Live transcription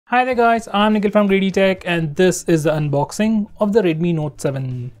Hi there guys, I'm Nikhil from GreedyTech and this is the unboxing of the Redmi Note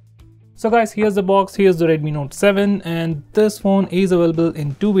 7. So guys, here's the box, here's the Redmi Note 7 and this phone is available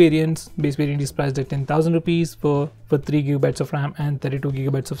in two variants. Base variant is priced at 10,000 rupees for 3GB of RAM and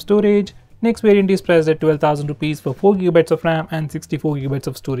 32GB of storage. Next variant is priced at 12,000 rupees for 4GB of RAM and 64GB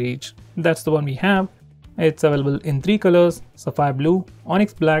of storage. That's the one we have. It's available in three colors, Sapphire Blue,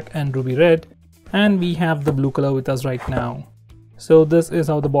 Onyx Black and Ruby Red. And we have the blue color with us right now. So this is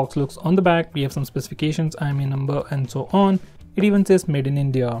how the box looks on the back. We have some specifications, IMEI number and so on. It even says made in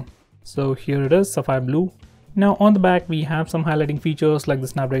India. So here it is, Sapphire Blue. Now on the back we have some highlighting features like the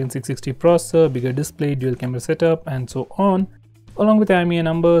Snapdragon 660 processor, bigger display, dual camera setup and so on. Along with the IMEI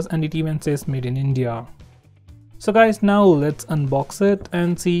numbers, and it even says made in India. So guys, now let's unbox it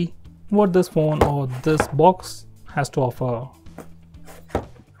and see what this phone or this box has to offer.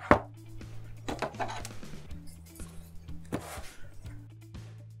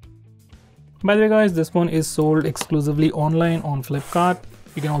 By the way guys, this phone is sold exclusively online on Flipkart.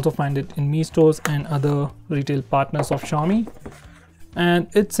 You can also find it in Mi stores and other retail partners of Xiaomi. And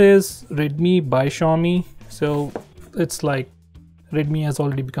it says Redmi by Xiaomi. So it's like Redmi has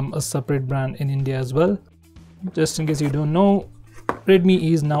already become a separate brand in India as well. Just in case you don't know,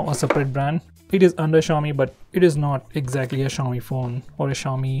 Redmi is now a separate brand. It is under Xiaomi, but it is not exactly a Xiaomi phone or a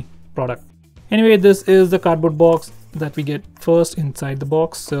Xiaomi product. Anyway, this is the cardboard box that we get first inside the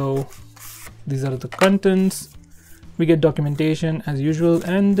box. So these are the contents. We get documentation as usual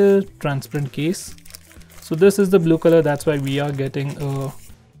and a transparent case. So this is the blue color, that's why we are getting a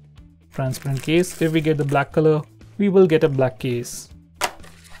transparent case. If we get the black color, we will get a black case.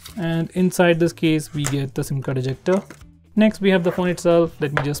 And inside this case we get the SIM card ejector. Next we have the phone itself.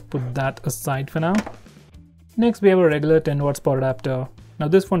 Let me just put that aside for now. Next we have a regular 10 watts power adapter. Now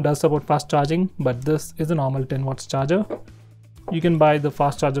this phone does support fast charging, but this is a normal 10 watts charger. You can buy the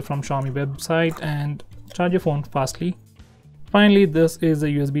fast charger from Xiaomi website and charge your phone fastly. Finally, this is a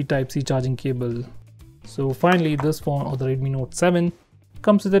USB Type-C charging cable. So finally, this phone or the Redmi Note 7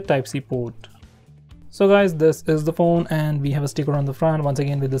 comes with a Type-C port. So guys, this is the phone and we have a sticker on the front once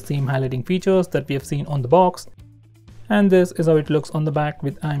again with the same highlighting features that we have seen on the box. And this is how it looks on the back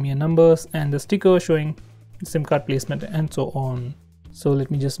with IMEI numbers and the sticker showing the SIM card placement and so on. So let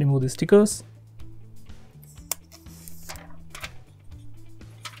me just remove the stickers.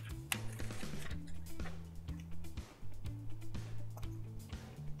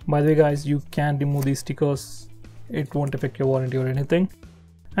 By the way guys, you can remove these stickers. It won't affect your warranty or anything.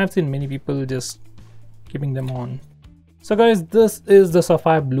 I've seen many people just keeping them on. So guys, this is the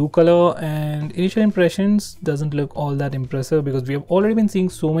Sapphire Blue color and initial impressions doesn't look all that impressive because we have already been seeing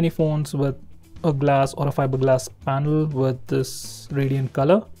so many phones with a glass or a fiberglass panel with this radiant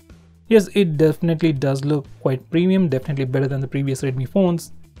color. Yes, it definitely does look quite premium, definitely better than the previous Redmi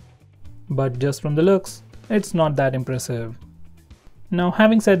phones. But just from the looks, it's not that impressive. Now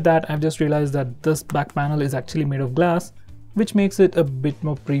having said that, I've just realized that this back panel is actually made of glass, which makes it a bit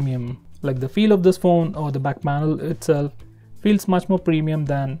more premium. Like the feel of this phone or the back panel itself feels much more premium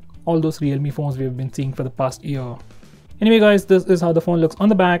than all those Realme phones we have been seeing for the past year. Anyway guys, this is how the phone looks on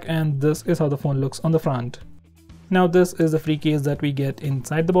the back and this is how the phone looks on the front. Now this is the free case that we get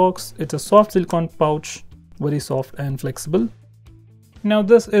inside the box. It's a soft silicone pouch, very soft and flexible. Now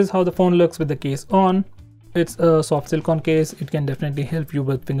this is how the phone looks with the case on. It's a soft silicone case. It can definitely help you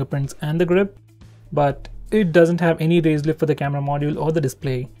with fingerprints and the grip, but it doesn't have any raised lip for the camera module or the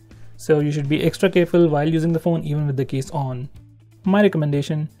display. So you should be extra careful while using the phone even with the case on. My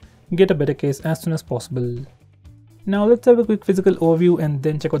recommendation, get a better case as soon as possible. Now let's have a quick physical overview and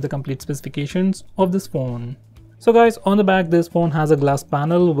then check out the complete specifications of this phone. So guys, on the back this phone has a glass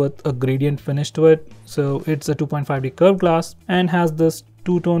panel with a gradient finish to it. So it's a 2.5D curved glass and has this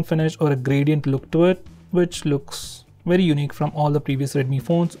two-tone finish or a gradient look to it, which looks very unique from all the previous Redmi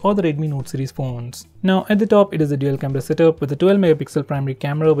phones or the Redmi Note series phones. Now at the top it is a dual camera setup with a 12 megapixel primary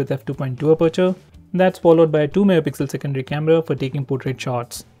camera with f2.2 aperture. That's followed by a 2 megapixel secondary camera for taking portrait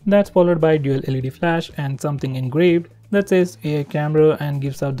shots. That's followed by dual LED flash and something engraved that says AI camera and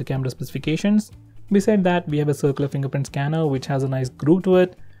gives out the camera specifications. Beside that we have a circular fingerprint scanner which has a nice groove to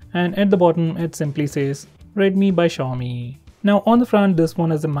it, and at the bottom it simply says Redmi by Xiaomi. Now on the front, this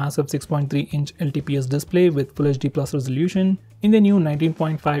phone has a massive 6.3-inch LTPS display with Full HD Plus resolution in the new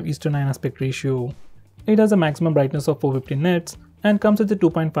 19.5:9 aspect ratio. It has a maximum brightness of 450 nits and comes with a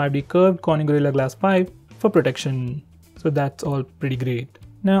 2.5D curved Corning Gorilla Glass 5 for protection. So that's all pretty great.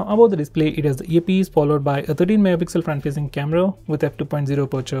 Now above the display, it has the earpiece followed by a 13 megapixel front-facing camera with f2.0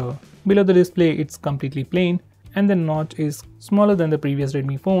 aperture. Below the display, it's completely plain and the notch is smaller than the previous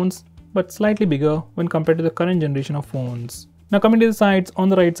Redmi phones, but slightly bigger when compared to the current generation of phones. Now coming to the sides, on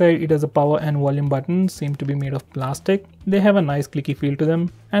the right side it has a power and volume buttons, seem to be made of plastic. They have a nice clicky feel to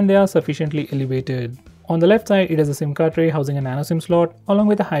them and they are sufficiently elevated. On the left side it has a SIM card tray housing a nano SIM slot along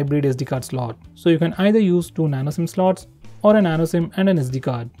with a hybrid SD card slot. So you can either use 2 nano SIM slots or a nano SIM and an SD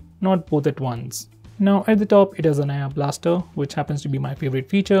card, not both at once. Now at the top it has an IR blaster, which happens to be my favorite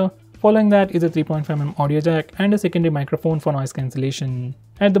feature. Following that is a 3.5mm audio jack and a secondary microphone for noise cancellation.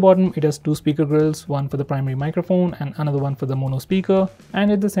 At the bottom it has 2 speaker grills, one for the primary microphone and another one for the mono speaker,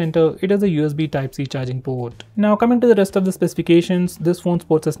 and at the center it has a USB Type-C charging port. Now coming to the rest of the specifications, this phone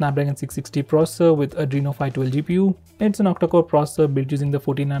sports a Snapdragon 660 processor with Adreno 512 GPU. It's an octa-core processor built using the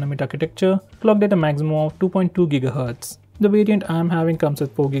 14nm architecture, clocked at a maximum of 2.2 GHz. The variant I am having comes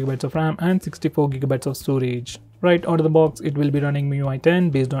with 4GB of RAM and 64GB of storage. Right out of the box, it will be running MIUI 10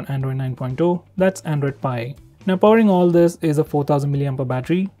 based on Android 9.0, that's Android Pie. Now powering all this is a 4000 mAh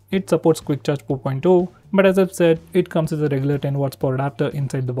battery. It supports Quick Charge 4.0, but as I've said, it comes with a regular 10W power adapter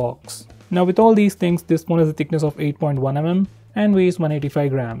inside the box. Now with all these things, this phone has a thickness of 8.1mm and weighs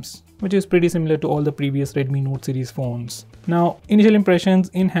 185 grams, which is pretty similar to all the previous Redmi Note series phones. Now initial impressions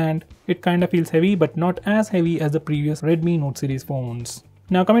in hand, it kinda feels heavy, but not as heavy as the previous Redmi Note series phones.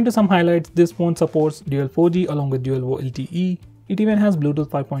 Now coming to some highlights, this phone supports dual 4G along with dual LTE. It even has Bluetooth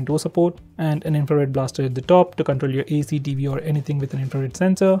 5.0 support and an infrared blaster at the top to control your AC, TV or anything with an infrared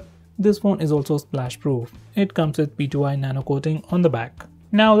sensor. This phone is also splash proof. It comes with P2i nano coating on the back.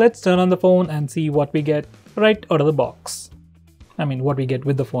 Now let's turn on the phone and see what we get right out of the box. I mean what we get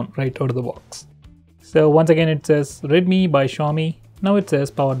with the phone right out of the box. So once again it says Redmi by Xiaomi. Now it says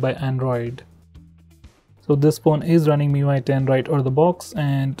powered by Android. So this phone is running MIUI 10 right out of the box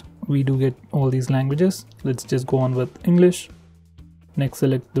and we do get all these languages. Let's just go on with English. Next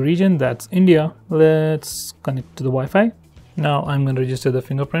select the region, that's India. Let's connect to the Wi-Fi. Now I'm going to register the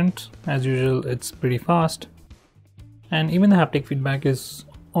fingerprint. As usual, it's pretty fast. And even the haptic feedback is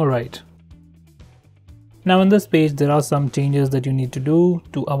alright. Now in this page there are some changes that you need to do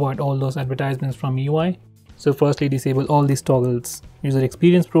to avoid all those advertisements from MIUI. So firstly, disable all these toggles. User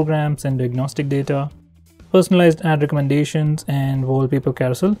experience programs and diagnostic data. Personalized ad recommendations and wallpaper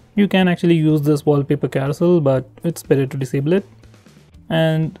carousel. You can actually use this wallpaper carousel, but it's better to disable it.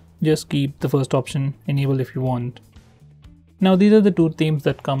 And just keep the first option enabled if you want. Now these are the 2 themes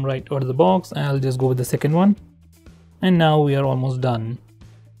that come right out of the box. I'll just go with the second one. And now we are almost done.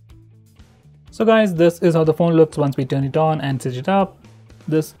 So guys, this is how the phone looks once we turn it on and set it up.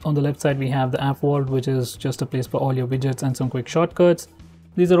 This on the left side we have the app vault, which is just a place for all your widgets and some quick shortcuts.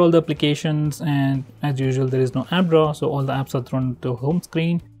 These are all the applications, and as usual there is no app drawer, so all the apps are thrown to home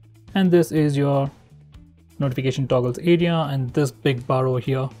screen. And this is your notification toggles area, and this big bar over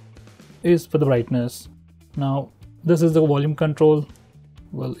here is for the brightness. Now this is the volume control.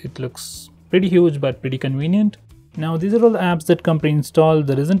 Well, it looks pretty huge but pretty convenient. Now these are all the apps that come pre-installed.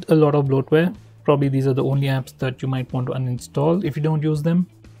 There isn't a lot of bloatware. Probably these are the only apps that you might want to uninstall if you don't use them.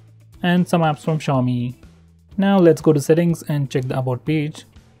 And some apps from Xiaomi. Now let's go to settings and check the about page.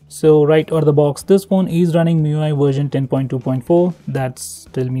 So right out of the box, this phone is running MIUI version 10.2.4, that's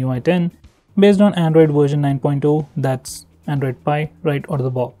still MIUI 10, based on Android version 9.0, that's Android Pie right out of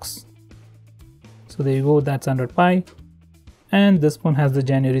the box. So there you go, that's Android Pie. And this one has the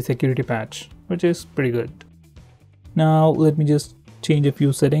January security patch, which is pretty good. Now let me just change a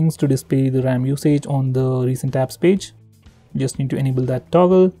few settings to display the RAM usage on the recent apps page. Just need to enable that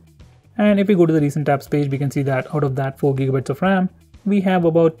toggle. And if we go to the recent apps page, we can see that out of that 4GB of RAM, we have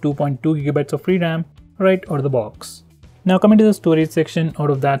about 2.2GB of free RAM right out of the box. Now coming to the storage section,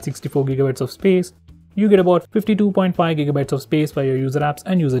 out of that 64GB of space, you get about 52.5GB of space for your user apps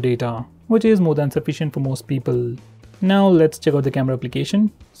and user data, which is more than sufficient for most people. Now let's check out the camera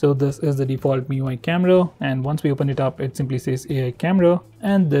application. So this is the default MIUI camera, and once we open it up, it simply says AI camera,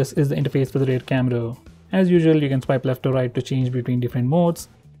 and this is the interface for the rear camera. As usual, you can swipe left or right to change between different modes.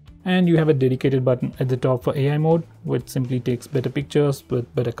 And you have a dedicated button at the top for AI mode, which simply takes better pictures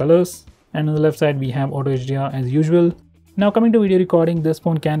with better colors. And on the left side we have auto HDR as usual. Now coming to video recording, this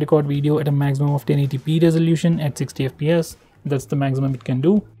phone can record video at a maximum of 1080p resolution at 60 fps. That's the maximum it can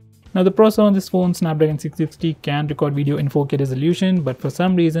do. Now the processor on this phone, Snapdragon 660, can record video in 4K resolution, but for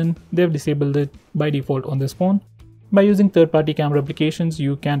some reason they've disabled it by default on this phone. By using third-party camera applications,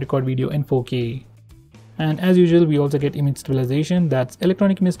 you can record video in 4K. And as usual, we also get image stabilization, that's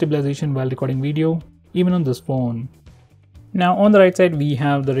electronic image stabilization while recording video, even on this phone. Now on the right side we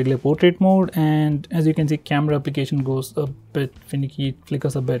have the regular portrait mode, and as you can see, camera application goes a bit finicky, it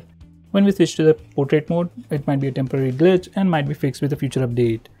flickers a bit. When we switch to the portrait mode, it might be a temporary glitch and might be fixed with a future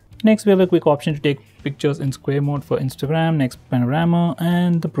update. Next we have a quick option to take pictures in square mode for Instagram, next panorama,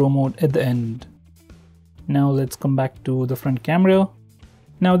 and the pro mode at the end. Now let's come back to the front camera.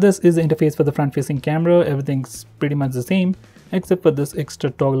 Now this is the interface for the front facing camera. Everything's pretty much the same except for this extra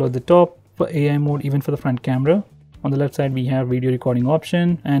toggle at the top for AI mode, even for the front camera. On the left side we have video recording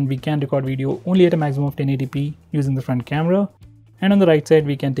option, and we can record video only at a maximum of 1080p using the front camera. And on the right side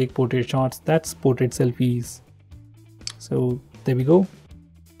we can take portrait shots, that's portrait selfies. So there we go.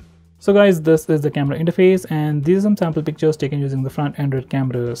 So guys, this is the camera interface, and these are some sample pictures taken using the front and rear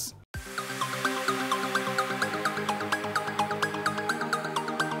cameras.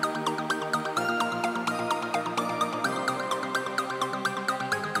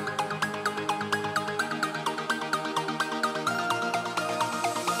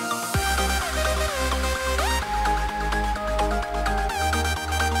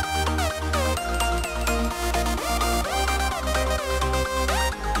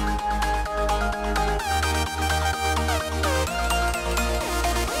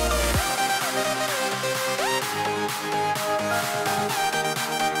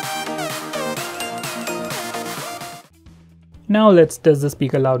 Now let's test the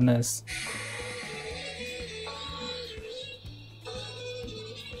speaker loudness.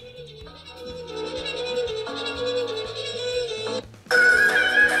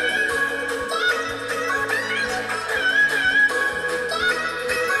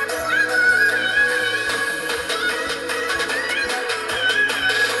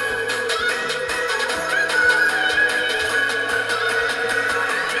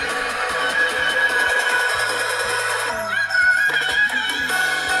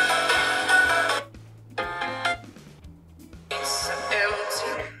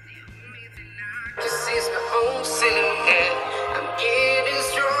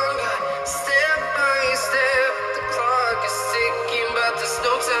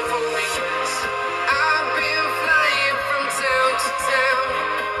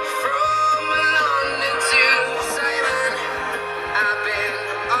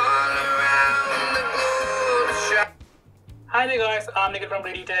 Hi there guys, I'm Nikhil from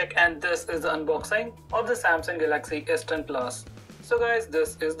GreedyTech, and this is the unboxing of the Samsung Galaxy S10 Plus. So guys,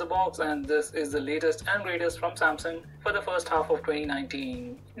 this is the box, and this is the latest and greatest from Samsung for the first half of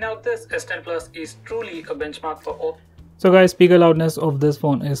 2019. Now this S10 Plus is truly a benchmark for all. So guys, speaker loudness of this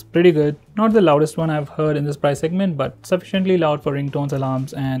phone is pretty good. Not the loudest one I've heard in this price segment, but sufficiently loud for ringtones,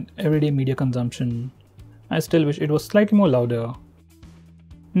 alarms and everyday media consumption. I still wish it was slightly more louder.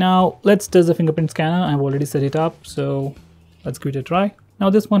 Now let's test the fingerprint scanner. I've already set it up, so let's give it a try.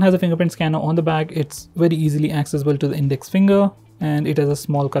 Now this one has a fingerprint scanner on the back. It's very easily accessible to the index finger, and it has a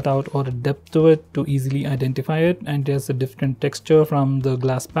small cutout or a depth to it to easily identify it, and it has a different texture from the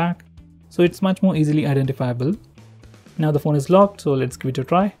glass back, so it's much more easily identifiable. Now the phone is locked, so let's give it a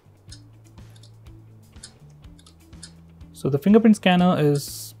try. So the fingerprint scanner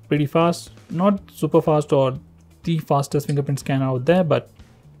is pretty fast, not super fast or the fastest fingerprint scanner out there, but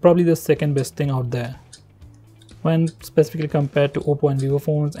probably the second best thing out there when specifically compared to Oppo and Vivo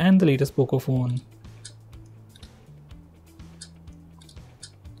phones and the latest Poco phone.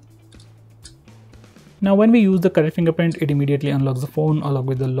 Now when we use the correct fingerprint, it immediately unlocks the phone along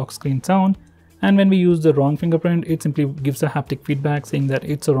with the lock screen sound, and when we use the wrong fingerprint, it simply gives a haptic feedback saying that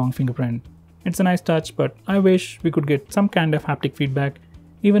it's a wrong fingerprint. It's a nice touch, but I wish we could get some kind of haptic feedback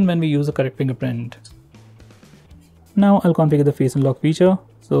even when we use the correct fingerprint. Now I'll configure the face unlock feature,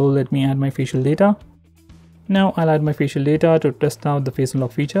 so let me add my facial data. Now I'll add my facial data to test out the face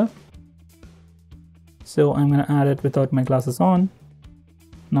unlock feature. So I'm going to add it without my glasses on.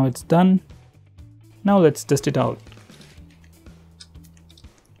 Now it's done. Now let's test it out.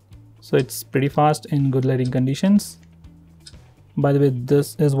 So it's pretty fast in good lighting conditions. By the way,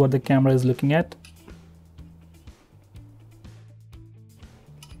 this is what the camera is looking at.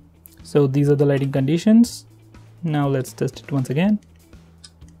 So these are the lighting conditions. Now let's test it once again.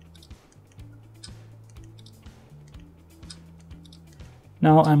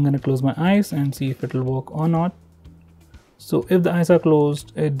 Now I'm going to close my eyes and see if it will work or not. So if the eyes are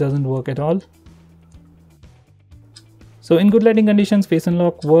closed, it doesn't work at all. So in good lighting conditions, face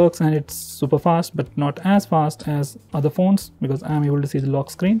unlock works and it's super fast, but not as fast as other phones because I'm able to see the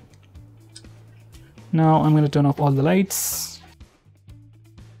lock screen. Now I'm going to turn off all the lights.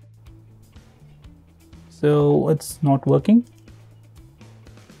 So it's not working.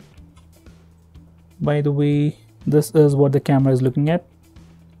 By the way, this is what the camera is looking at.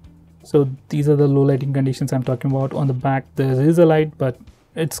 So these are the low lighting conditions I'm talking about. On the back there is a light, but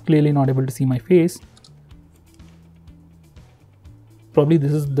it's clearly not able to see my face. Probably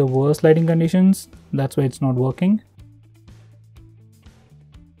this is the worst lighting conditions, that's why it's not working.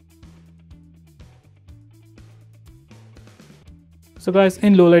 So guys,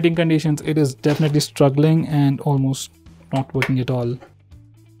 in low lighting conditions, it is definitely struggling and almost not working at all.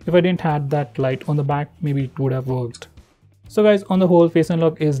 If I didn't have that light on the back, maybe it would have worked. So guys, on the whole, Face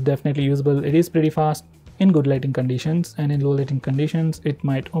Unlock is definitely usable. It is pretty fast in good lighting conditions, and in low lighting conditions, it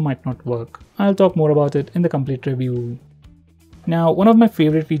might or might not work. I'll talk more about it in the complete review. Now, one of my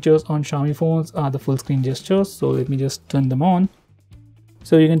favorite features on Xiaomi phones are the full screen gestures. So let me just turn them on.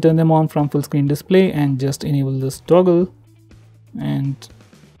 So you can turn them on from full screen display and just enable this toggle. And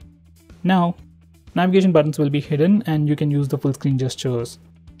now navigation buttons will be hidden and you can use the full screen gestures.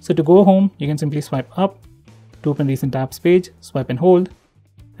 So to go home, you can simply swipe up. To open recent tabs page, swipe and hold.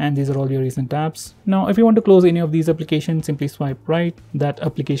 And these are all your recent tabs. Now, if you want to close any of these applications, simply swipe right. That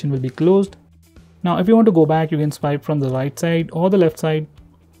application will be closed. Now, if you want to go back, you can swipe from the right side or the left side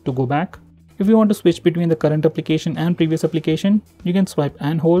to go back. If you want to switch between the current application and previous application, you can swipe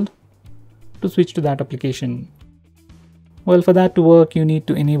and hold to switch to that application. Well, for that to work, you need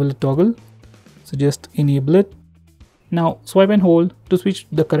to enable a toggle. So just enable it. Now, swipe and hold to switch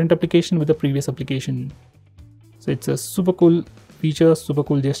the current application with the previous application. So it's a super cool feature, super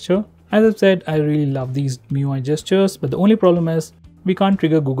cool gesture. As I've said, I really love these MIUI gestures, but the only problem is we can't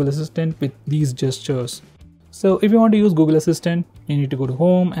trigger Google Assistant with these gestures. So if you want to use Google Assistant, you need to go to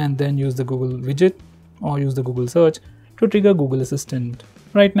Home and then use the Google widget or use the Google search to trigger Google Assistant.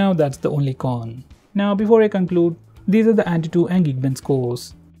 Right now, that's the only con. Now, before I conclude, these are the Antutu and Geekbench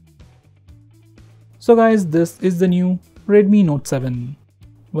scores. So guys, this is the new Redmi Note 7.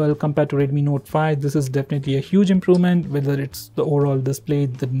 Well, compared to Redmi Note 5, this is definitely a huge improvement, whether it's the overall display,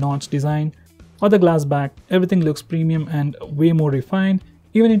 the notch design, or the glass back. Everything looks premium and way more refined.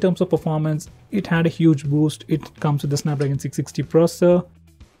 Even in terms of performance, it had a huge boost. It comes with the Snapdragon 660 processor,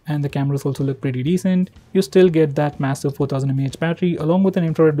 and the cameras also look pretty decent. You still get that massive 4000 mAh battery along with an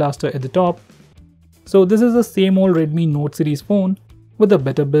infrared blaster at the top. So this is the same old Redmi Note series phone with a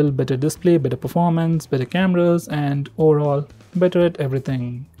better build, better display, better performance, better cameras, and overall better at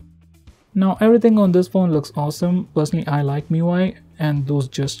everything. Now everything on this phone looks awesome. Personally, I like MIUI and those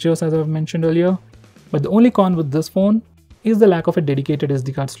gestures as I've mentioned earlier. But the only con with this phone is the lack of a dedicated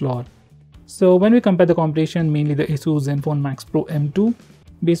SD card slot. So when we compare the competition, mainly the Asus Zenfone Max Pro M2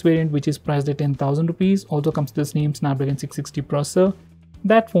 base variant, which is priced at 10,000 rupees, also comes with the same Snapdragon 660 processor.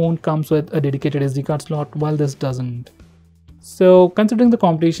 That phone comes with a dedicated SD card slot, while this doesn't. So considering the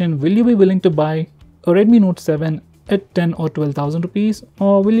competition, will you be willing to buy a Redmi Note 7 at 10 or 12,000 rupees,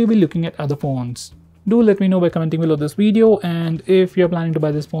 or will you be looking at other phones? Do let me know by commenting below this video, and if you're planning to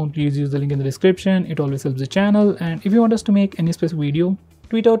buy this phone, please use the link in the description. It always helps the channel, and if you want us to make any specific video,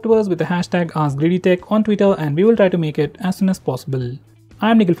 tweet out to us with the hashtag AskGreedyTech on Twitter and we will try to make it as soon as possible.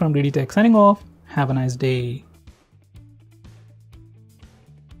 I'm Nikhil from GreedyTech signing off. Have a nice day.